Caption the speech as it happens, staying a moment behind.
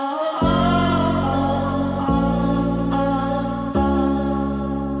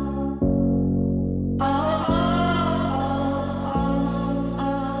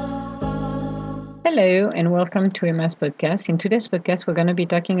Hello and welcome to Emma's podcast. In today's podcast, we're going to be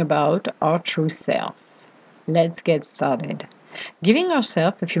talking about our true self. Let's get started. Giving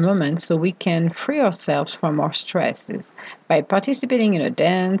ourselves a few moments so we can free ourselves from our stresses by participating in a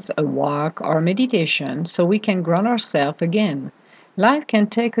dance, a walk, or meditation so we can ground ourselves again. Life can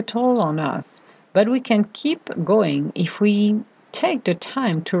take a toll on us, but we can keep going if we take the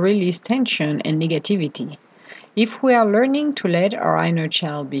time to release tension and negativity. If we are learning to let our inner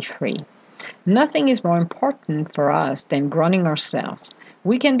child be free. Nothing is more important for us than grounding ourselves.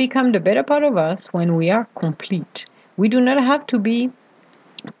 We can become the better part of us when we are complete. We do not have to be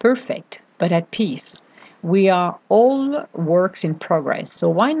perfect, but at peace. We are all works in progress, so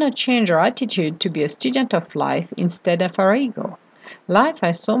why not change our attitude to be a student of life instead of our ego? Life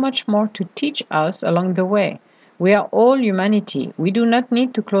has so much more to teach us along the way. We are all humanity. We do not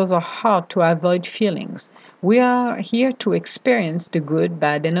need to close our heart to avoid feelings. We are here to experience the good,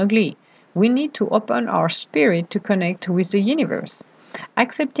 bad, and ugly. We need to open our spirit to connect with the universe.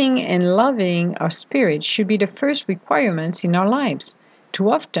 Accepting and loving our spirit should be the first requirements in our lives. Too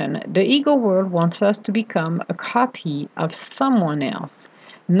often, the ego world wants us to become a copy of someone else.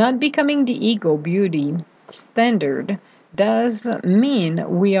 Not becoming the ego beauty standard does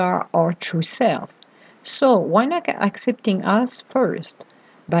mean we are our true self. So, why not accepting us first?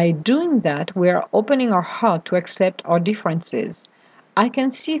 By doing that, we are opening our heart to accept our differences. I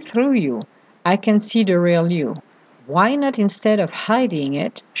can see through you. I can see the real you. Why not, instead of hiding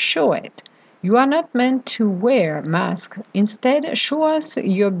it, show it? You are not meant to wear masks. Instead, show us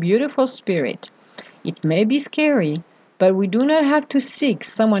your beautiful spirit. It may be scary, but we do not have to seek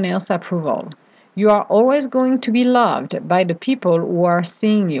someone else's approval. You are always going to be loved by the people who are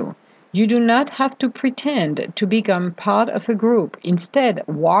seeing you. You do not have to pretend to become part of a group. Instead,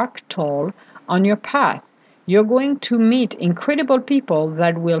 walk tall on your path. You're going to meet incredible people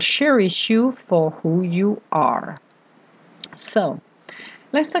that will cherish you for who you are. So,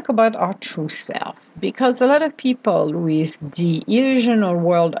 let's talk about our true self, because a lot of people with the illusional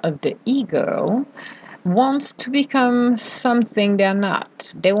world of the ego wants to become something they're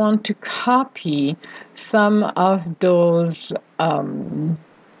not. They want to copy some of those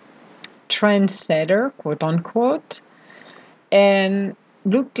trendsetter, quote unquote, and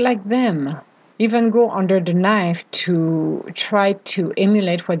look like them. Even go under the knife to try to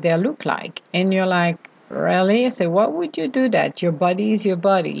emulate what they look like. And you're like, really? I say, why would you do that? Your body is your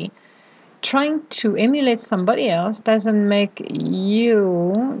body. Trying to emulate somebody else doesn't make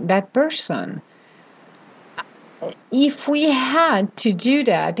you that person. If we had to do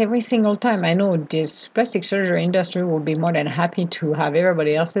that every single time, I know this plastic surgery industry would be more than happy to have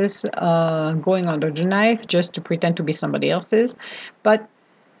everybody else's going under the knife just to pretend to be somebody else's. But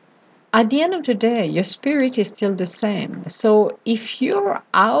at the end of the day, your spirit is still the same. So if your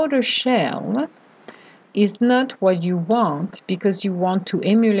outer shell is not what you want because you want to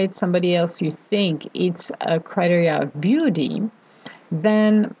emulate somebody else, you think it's a criteria of beauty,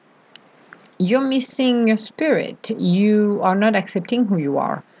 then you're missing your spirit. You are not accepting who you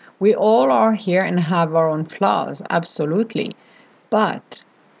are. We all are here and have our own flaws, absolutely. But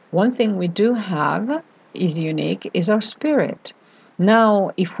one thing we do have is unique is our spirit. Now,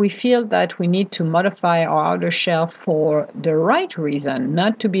 if we feel that we need to modify our outer shell for the right reason,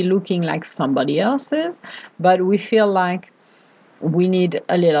 not to be looking like somebody else's, but we feel like we need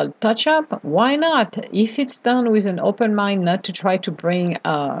a little touch up, why not? If it's done with an open mind, not to try to bring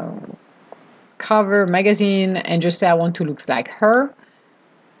a cover magazine and just say, I want to look like her,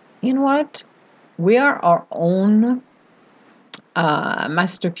 you know what? We are our own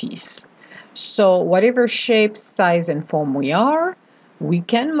masterpiece. So, whatever shape, size, and form we are, we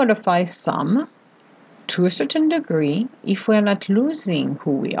can modify some to a certain degree if we're not losing who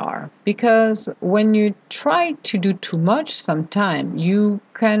we are. Because when you try to do too much sometime, you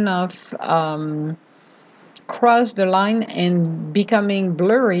kind of cross the line and becoming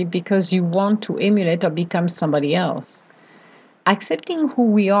blurry because you want to emulate or become somebody else. Accepting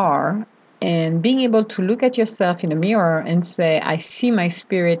who we are and being able to look at yourself in a mirror and say, I see my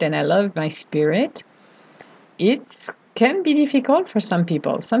spirit and I love my spirit, it can be difficult for some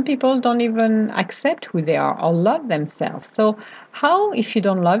people. Some people don't even accept who they are or love themselves. So, how, if you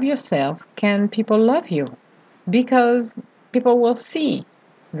don't love yourself, can people love you? Because people will see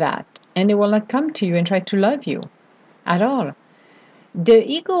that and they will not come to you and try to love you at all. The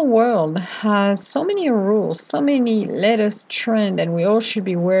ego world has so many rules, so many latest trend, and we all should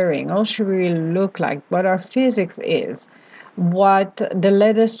be wearing, all should we look like, what our physics is, what the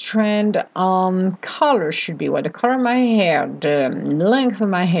latest trend on color should be, what the color of my hair, the length of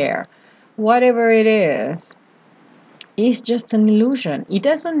my hair, whatever it is. is just an illusion. It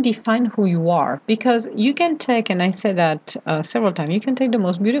doesn't define who you are, because you can take, and I said that several times, you can take the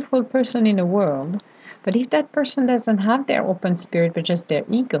most beautiful person in the world, but if that person doesn't have their open spirit but just their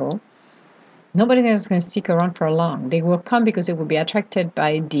ego, nobody is going to stick around for long. They will come because they will be attracted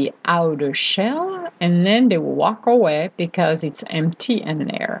by the outer shell, and then they will walk away because it's empty and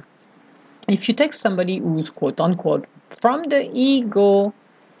there. If you take somebody who's quote unquote from the ego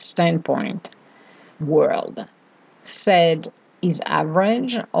standpoint world said is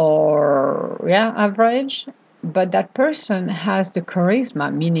average, or average, but that person has the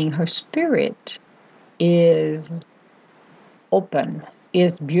charisma, meaning her spirit is open,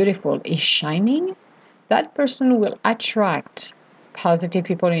 is beautiful, is shining, that person will attract positive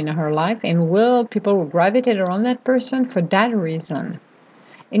people in her life, and people will gravitate around that person for that reason.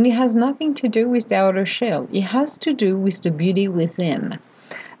 And it has nothing to do with the outer shell. It has to do with the beauty within.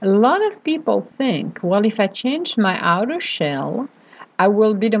 A lot of people think, well, if I change my outer shell, I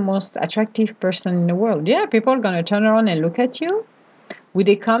will be the most attractive person in the world. Yeah, people are going to turn around and look at you. Will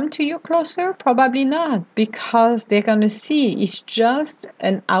they come to you closer? Probably not, because they're going to see it's just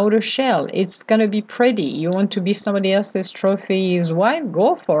an outer shell. It's going to be pretty. You want to be somebody else's trophy's wife?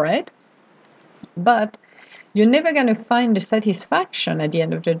 Go for it. But you're never going to find the satisfaction at the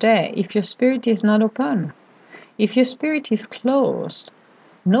end of the day if your spirit is not open. If your spirit is closed,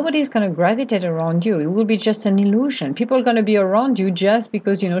 nobody's going to gravitate around you. It will be just an illusion. People are going to be around you just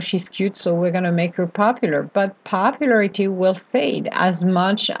because, she's cute, so we're going to make her popular. But popularity will fade as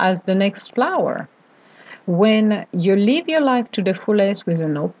much as the next flower. When you live your life to the fullest with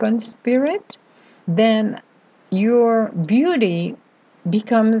an open spirit, then your beauty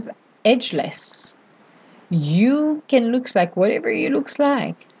becomes edgeless. You can look like whatever you look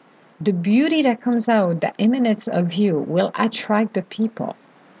like. The beauty that comes out, that emanates of you, will attract the people,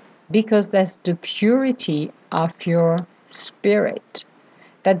 because that's the purity of your spirit.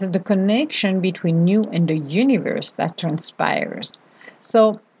 That's the connection between you and the universe that transpires.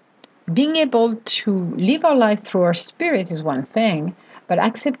 So, being able to live our life through our spirit is one thing, but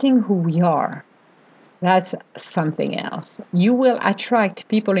accepting who we are, that's something else. You will attract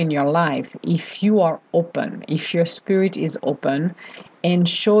people in your life if you are open, if your spirit is open, and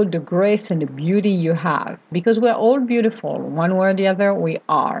show the grace and the beauty you have. Because we're all beautiful, one way or the other, we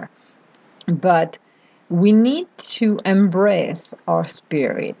are. But we need to embrace our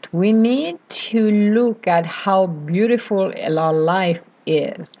spirit. We need to look at how beautiful our life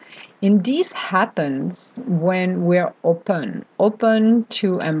is. And this happens when we're open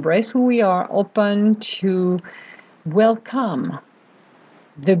to embrace who we are, open to welcome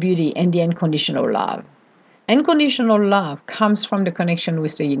the beauty and the unconditional love. Unconditional love comes from the connection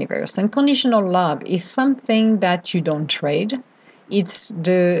with the universe. Unconditional love is something that you don't trade. It's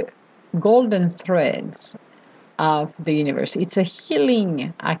the golden threads of the universe. It's a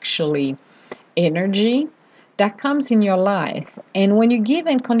healing, actually, energy that comes in your life. And when you give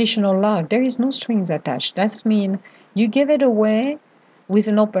unconditional love, there is no strings attached. That means you give it away with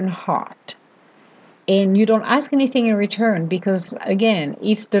an open heart. And you don't ask anything in return, because, again,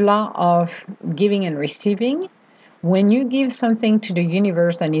 it's the law of giving and receiving. When you give something to the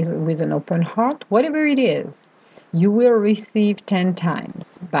universe and is with an open heart, whatever it is, you will receive 10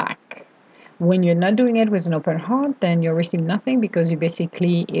 times back. When you're not doing it with an open heart, then you'll receive nothing, because you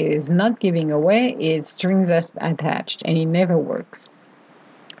basically is not giving away, it's strings attached, and it never works.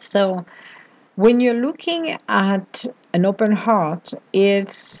 So when you're looking at an open heart,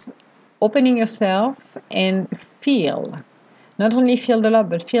 it's opening yourself and feel, not only feel the love,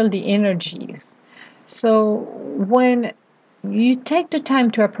 but feel the energies. So when you take the time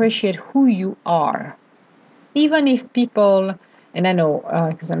to appreciate who you are, even if people, and I know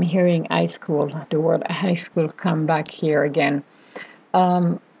because I'm hearing high school, the word high school come back here again.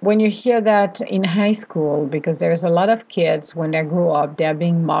 When you hear that in high school, because there's a lot of kids, when they grow up, they're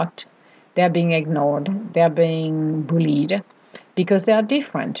being mocked, they're being ignored, they're being bullied, because they are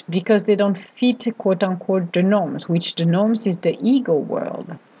different, because they don't fit, quote unquote, the norms, which the norms is the ego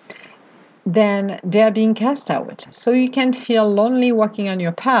world. Then they are being cast out. So you can feel lonely walking on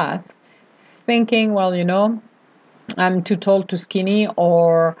your path, thinking, well, I'm too tall, too skinny,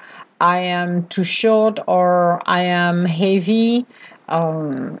 or I am too short, or I am heavy,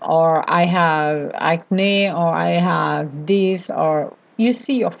 or I have acne, or I have this, or you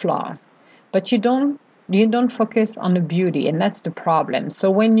see your flaws, but you don't focus on the beauty, and that's the problem.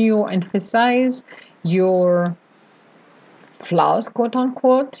 So when you emphasize your flaws, quote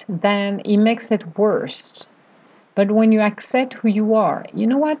unquote, then it makes it worse. But when you accept who you are, you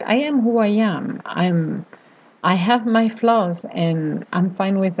know what? I am who I am. I have my flaws, and I'm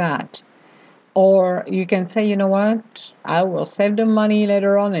fine with that. Or you can say, you know what, I will save the money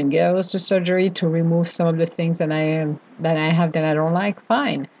later on and go to surgery to remove some of the things that I have that I don't like.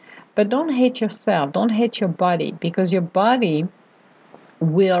 Fine. But don't hate yourself. Don't hate your body, because your body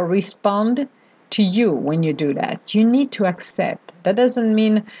will respond to you when you do that. You need to accept. That doesn't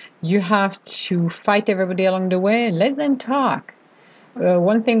mean you have to fight everybody along the way. Let them talk.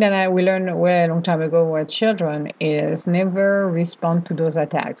 One thing that we learned a long time ago with children is never respond to those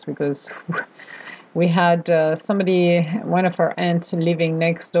attacks, because we had somebody, one of our aunts living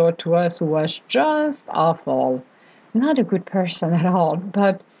next door to us, who was just awful. Not a good person at all,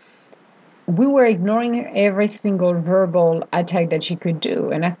 but we were ignoring every single verbal attack that she could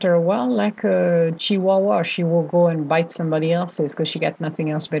do. And after a while, like a chihuahua, she will go and bite somebody else's because she got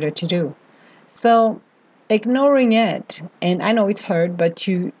nothing else better to do. So ignoring it, and I know it's hurt, but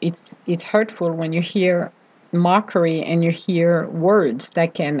it's hurtful when you hear mockery and you hear words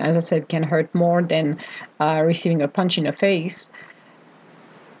that can, as I said, can hurt more than receiving a punch in the face.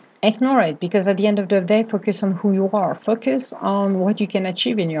 Ignore it, because at the end of the day, focus on who you are. Focus on what you can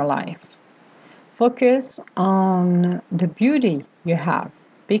achieve in your life. Focus on the beauty you have,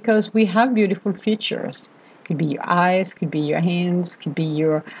 because we have beautiful features. Could be your eyes, could be your hands, could be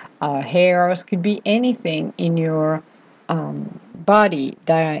your hairs, could be anything in your body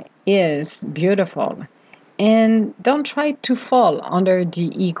that is beautiful. And don't try to fall under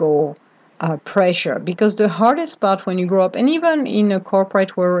the ego pressure, because the hardest part when you grow up, and even in a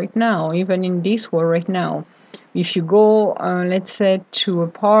corporate world right now, even in this world right now, if you go, let's say, to a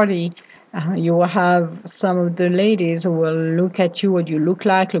party, you will have some of the ladies who will look at you, what you look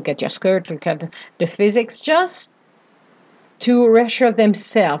like, look at your skirt, look at the physics, just to reassure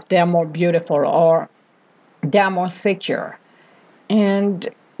themselves they're more beautiful or they're more secure. And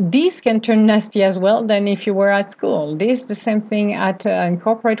these can turn nasty as well than if you were at school. This is the same thing at in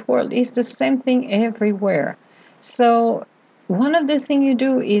corporate world. It's the same thing everywhere. So one of the things you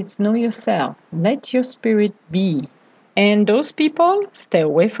do is know yourself. Let your spirit be. And those people, stay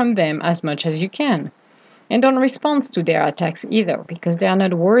away from them as much as you can. And don't respond to their attacks either, because they are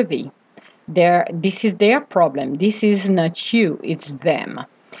not worthy. This is their problem. This is not you, it's them.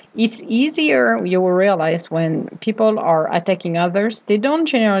 It's easier, you will realize, when people are attacking others, they don't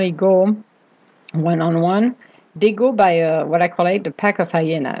generally go one on one. They go by what I call it the pack of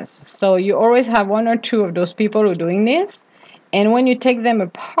hyenas. So you always have one or two of those people who are doing this. And when you take them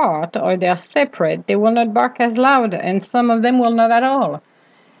apart or they are separate, they will not bark as loud, and some of them will not at all.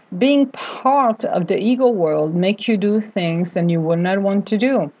 Being part of the ego world makes you do things that you would not want to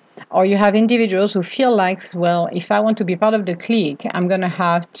do. Or you have individuals who feel like, well, if I want to be part of the clique, I'm going to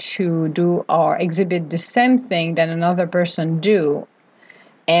have to do or exhibit the same thing that another person do.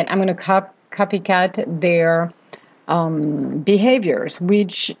 And I'm going to copycat their behaviors,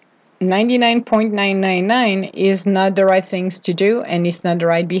 which 99.999 is not the right things to do, and it's not the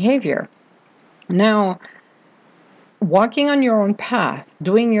right behavior. Now, walking on your own path,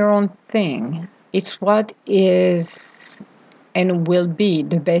 doing your own thing, it's what is and will be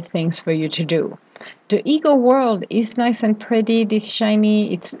the best things for you to do. The ego world is nice and pretty, it's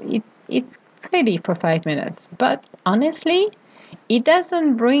shiny, it's pretty for 5 minutes, but honestly, it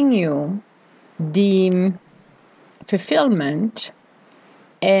doesn't bring you the fulfillment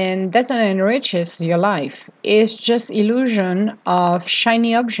and doesn't enriches your life. It's just illusion of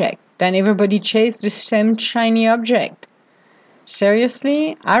shiny object. Then everybody chase the same shiny object.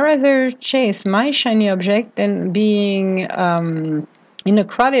 Seriously, I rather chase my shiny object than being in a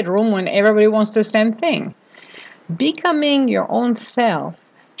crowded room when everybody wants the same thing. Becoming your own self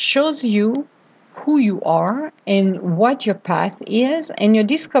shows you who you are and what your path is, and you're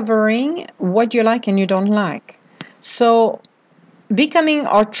discovering what you like and you don't like. So, becoming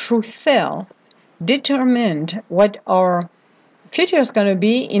our true self determined what our future is going to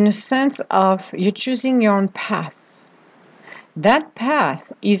be, in a sense of you're choosing your own path. That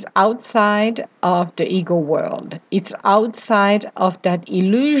path is outside of the ego world. It's outside of that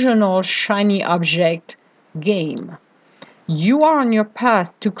illusional shiny object game. You are on your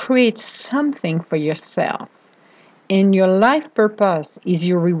path to create something for yourself. And your life purpose is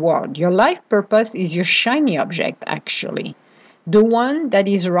your reward. Your life purpose is your shiny object, actually. The one that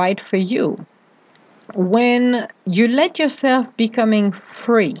is right for you. When you let yourself becoming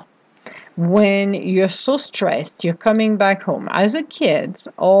free, when you're so stressed, you're coming back home as a kid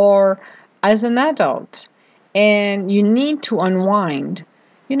or as an adult, and you need to unwind,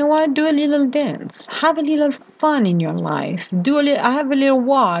 you know what? Do a little dance. Have a little fun in your life. Have a little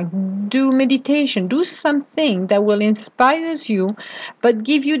walk. Do meditation. Do something that will inspire you, but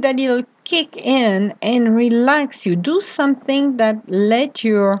give you that little kick in and relax you. Do something that let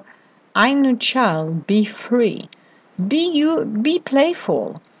your inner child, be free. Be you, be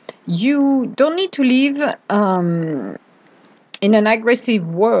playful. You don't need to live in an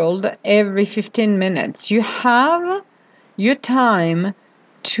aggressive world every 15 minutes. You have your time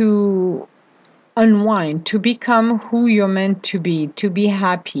to unwind, to become who you're meant to be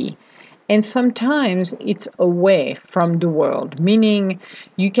happy. And sometimes it's away from the world, meaning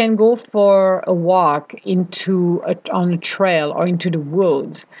you can go for a walk on a trail or into the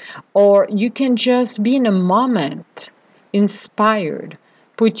woods, or you can just be in a moment, inspired,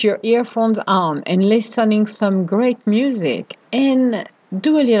 put your earphones on and listening some great music and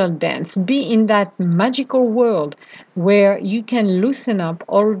do a little dance. Be in that magical world where you can loosen up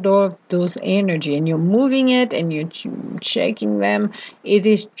all of those energy and you're moving it and you're shaking them. It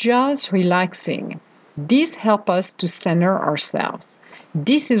is just relaxing. This helps us to center ourselves.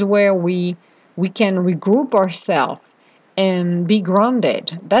 This is where we can regroup ourselves and be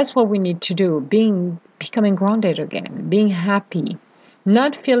grounded. That's what we need to do. Becoming grounded again, being happy,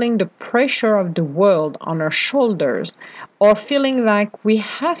 not feeling the pressure of the world on our shoulders or feeling like we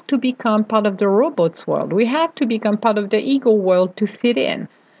have to become part of the robots world. We have to become part of the ego world to fit in.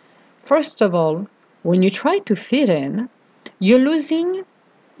 First of all, when you try to fit in, you're losing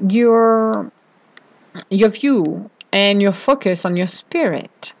your view and your focus on your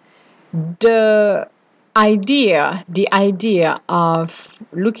spirit. The idea of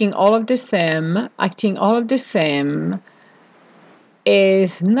looking all of the same, acting all of the same,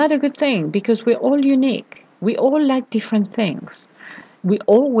 is not a good thing because we're all unique. We all like different things. We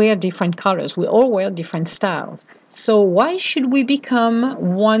all wear different colors. We all wear different styles. So why should we become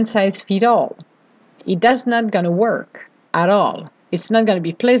one size fit all? It does not gonna work at all. It's not gonna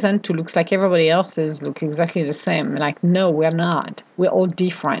be pleasant to look like everybody else's look exactly the same. Like, no, we're not. We're all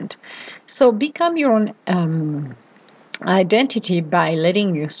different. So become your own identity by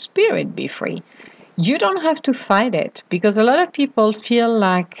letting your spirit be free. You don't have to fight it because a lot of people feel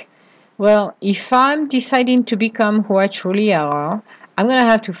like, well, if I'm deciding to become who I truly are, I'm going to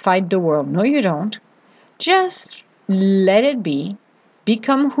have to fight the world. No, you don't. Just let it be.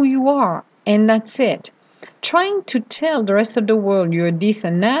 Become who you are, and that's it. Trying to tell the rest of the world you're this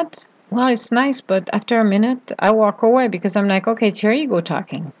and that, well, it's nice, but after a minute, I walk away because I'm like, okay, it's your ego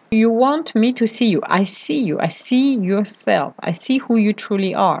talking. You want me to see you. I see you. I see yourself. I see who you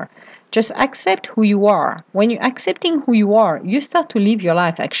truly are. Just accept who you are. When you're accepting who you are, you start to live your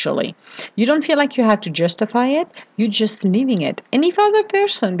life actually. You don't feel like you have to justify it. You're just living it. And if other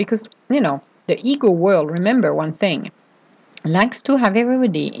person, because, the ego world, remember one thing, likes to have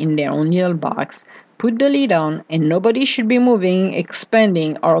everybody in their own little box, put the lid on, and nobody should be moving,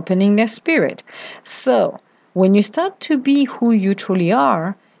 expanding, or opening their spirit. So, when you start to be who you truly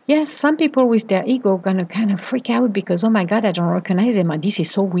are, yes, some people with their ego gonna kind of freak out because, oh my God, I don't recognize him. This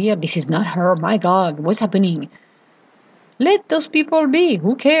is so weird. This is not her. My God, what's happening? Let those people be.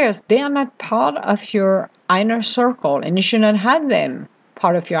 Who cares? They are not part of your inner circle, and you should not have them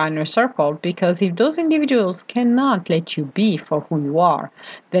part of your inner circle because if those individuals cannot let you be for who you are,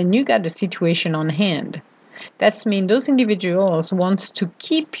 then you got the situation on hand. That means those individuals want to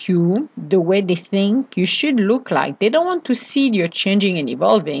keep you the way they think you should look like. They don't want to see you're changing and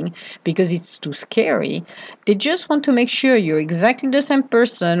evolving because it's too scary. They just want to make sure you're exactly the same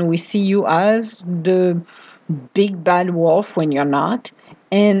person. We see you as the big bad wolf when you're not.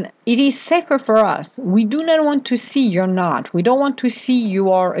 And it is safer for us. We do not want to see you're not. We don't want to see you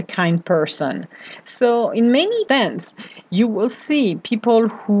are a kind person. So, in many sense, you will see people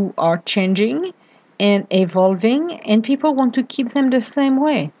who are changing and evolving, and people want to keep them the same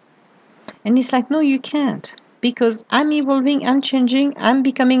way. And it's like, no, you can't. Because I'm evolving, I'm changing, I'm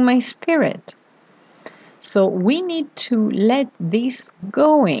becoming my spirit. So we need to let this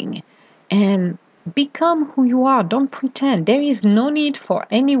going and become who you are. Don't pretend. There is no need for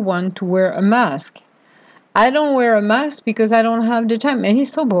anyone to wear a mask. I don't wear a mask because I don't have the time. And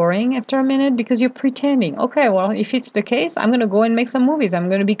it's so boring after a minute because you're pretending. Okay, well, if it's the case, I'm going to go and make some movies. I'm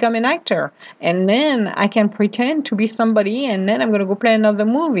going to become an actor. And then I can pretend to be somebody. And then I'm going to go play another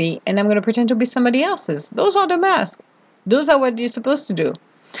movie. And I'm going to pretend to be somebody else's. Those are the masks. Those are what you're supposed to do.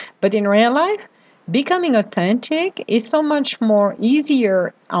 But in real life, becoming authentic is so much more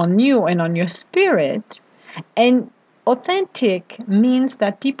easier on you and on your spirit. And authentic means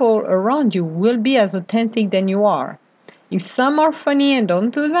that people around you will be as authentic than you are. If some are funny and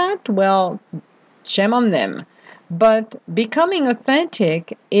don't do that, well, shame on them. But becoming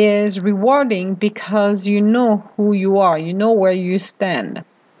authentic is rewarding because you know who you are, you know where you stand.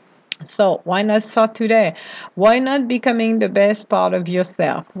 So why not start today? Why not becoming the best part of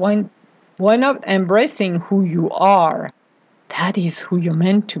yourself? Why not embracing who you are? That is who you're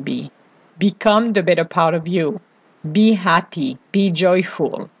meant to be. Become the better part of you. Be happy. Be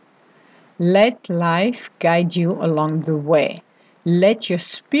joyful. Let life guide you along the way. Let your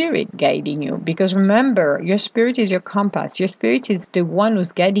spirit guiding you. Because remember, your spirit is your compass. Your spirit is the one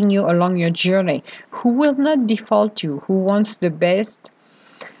who's guiding you along your journey, who will not default you, who wants the best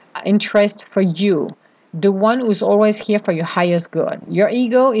interest for you, the one who's always here for your highest good. Your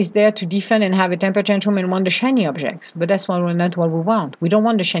ego is there to defend and have a temper tantrum and want the shiny objects, but that's not what we want. We don't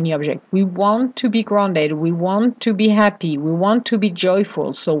want the shiny object. We want to be grounded. We want to be happy. We want to be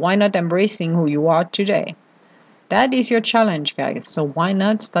joyful. So why not embracing who you are today? That is your challenge, guys. So why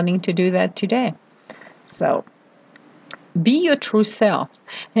not starting to do that today? So be your true self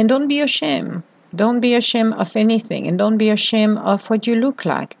and don't be ashamed. Don't be ashamed of anything and don't be ashamed of what you look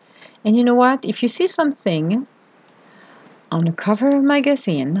like. And you know what? If you see something on a cover of a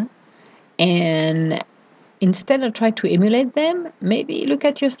magazine and instead of trying to emulate them, maybe look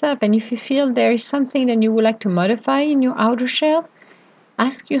at yourself. And if you feel there is something that you would like to modify in your outer self,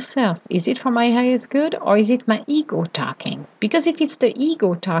 ask yourself, is it for my highest good or is it my ego talking? Because if it's the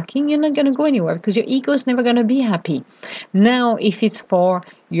ego talking, you're not going to go anywhere because your ego is never going to be happy. Now, if it's for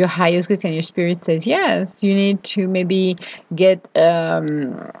your highest good and your spirit says, yes, you need to maybe get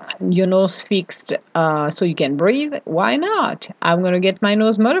your nose fixed so you can breathe, why not? I'm going to get my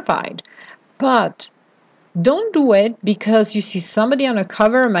nose modified. But don't do it because you see somebody on a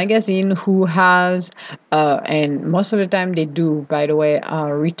cover magazine who has, and most of the time they do, by the way,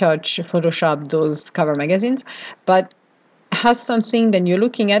 retouch, Photoshop those cover magazines, but has something that you're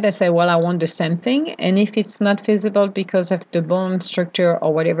looking at and say, well, I want the same thing. And if it's not feasible because of the bone structure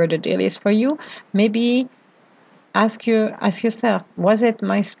or whatever the deal is for you, maybe ask yourself, was it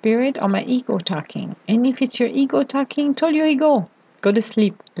my spirit or my ego talking? And if it's your ego talking, tell your ego, go to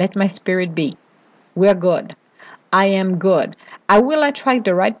sleep, let my spirit be. We're good. I am good. I will attract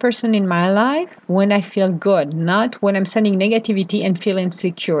the right person in my life when I feel good, not when I'm sending negativity and feel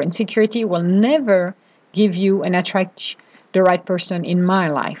insecure. Insecurity will never give you and attract the right person in my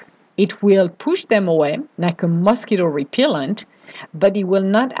life. It will push them away like a mosquito repellent, but it will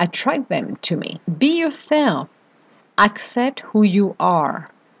not attract them to me. Be yourself. Accept who you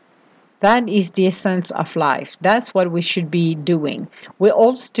are. That is the essence of life. That's what we should be doing. We're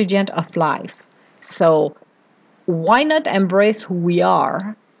all students of life. So why not embrace who we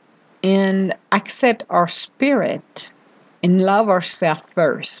are and accept our spirit and love ourselves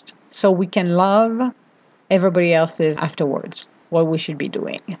first so we can love everybody else's afterwards, what we should be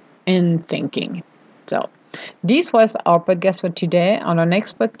doing and thinking. So this was our podcast for today. On our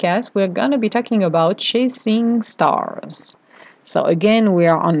next podcast, we're going to be talking about chasing stars. So again, we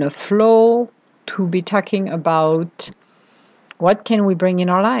are on the flow to be talking about what can we bring in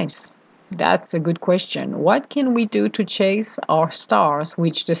our lives. That's a good question. What can we do to chase our stars,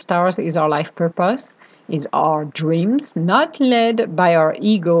 which the stars is our life purpose, is our dreams, not led by our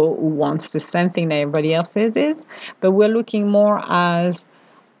ego who wants the same thing that everybody else is, but we're looking more as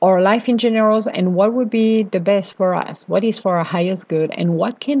our life in general and what would be the best for us, what is for our highest good, and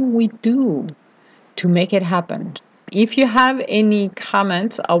what can we do to make it happen. If you have any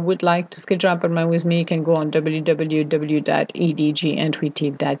comments or would like to schedule an appointment with me, you can go on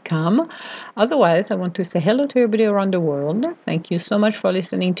www.edgintuitive.com. Otherwise, I want to say hello to everybody around the world. Thank you so much for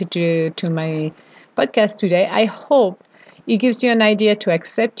listening to my podcast today. I hope it gives you an idea to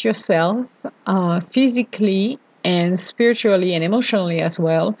accept yourself physically and spiritually and emotionally as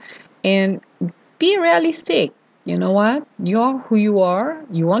well, and be realistic. You know what? You're who you are.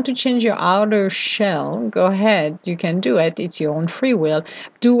 You want to change your outer shell. Go ahead. You can do it. It's your own free will.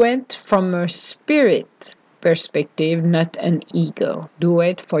 Do it from a spirit perspective, not an ego. Do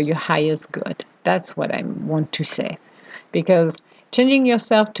it for your highest good. That's what I want to say. Because changing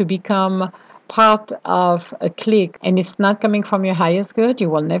yourself to become part of a clique and it's not coming from your highest good, you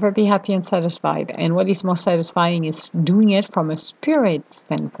will never be happy and satisfied. And what is most satisfying is doing it from a spirit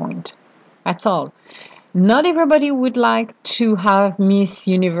standpoint. That's all. Not everybody would like to have Miss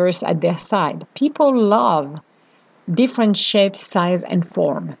Universe at their side. People love different shape, size, and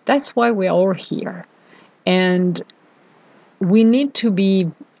form. That's why we're all here. And we need to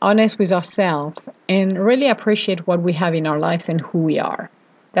be honest with ourselves and really appreciate what we have in our lives and who we are.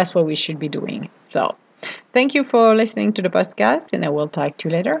 That's what we should be doing. So, thank you for listening to the podcast, and I will talk to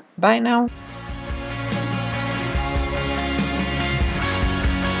you later. Bye now.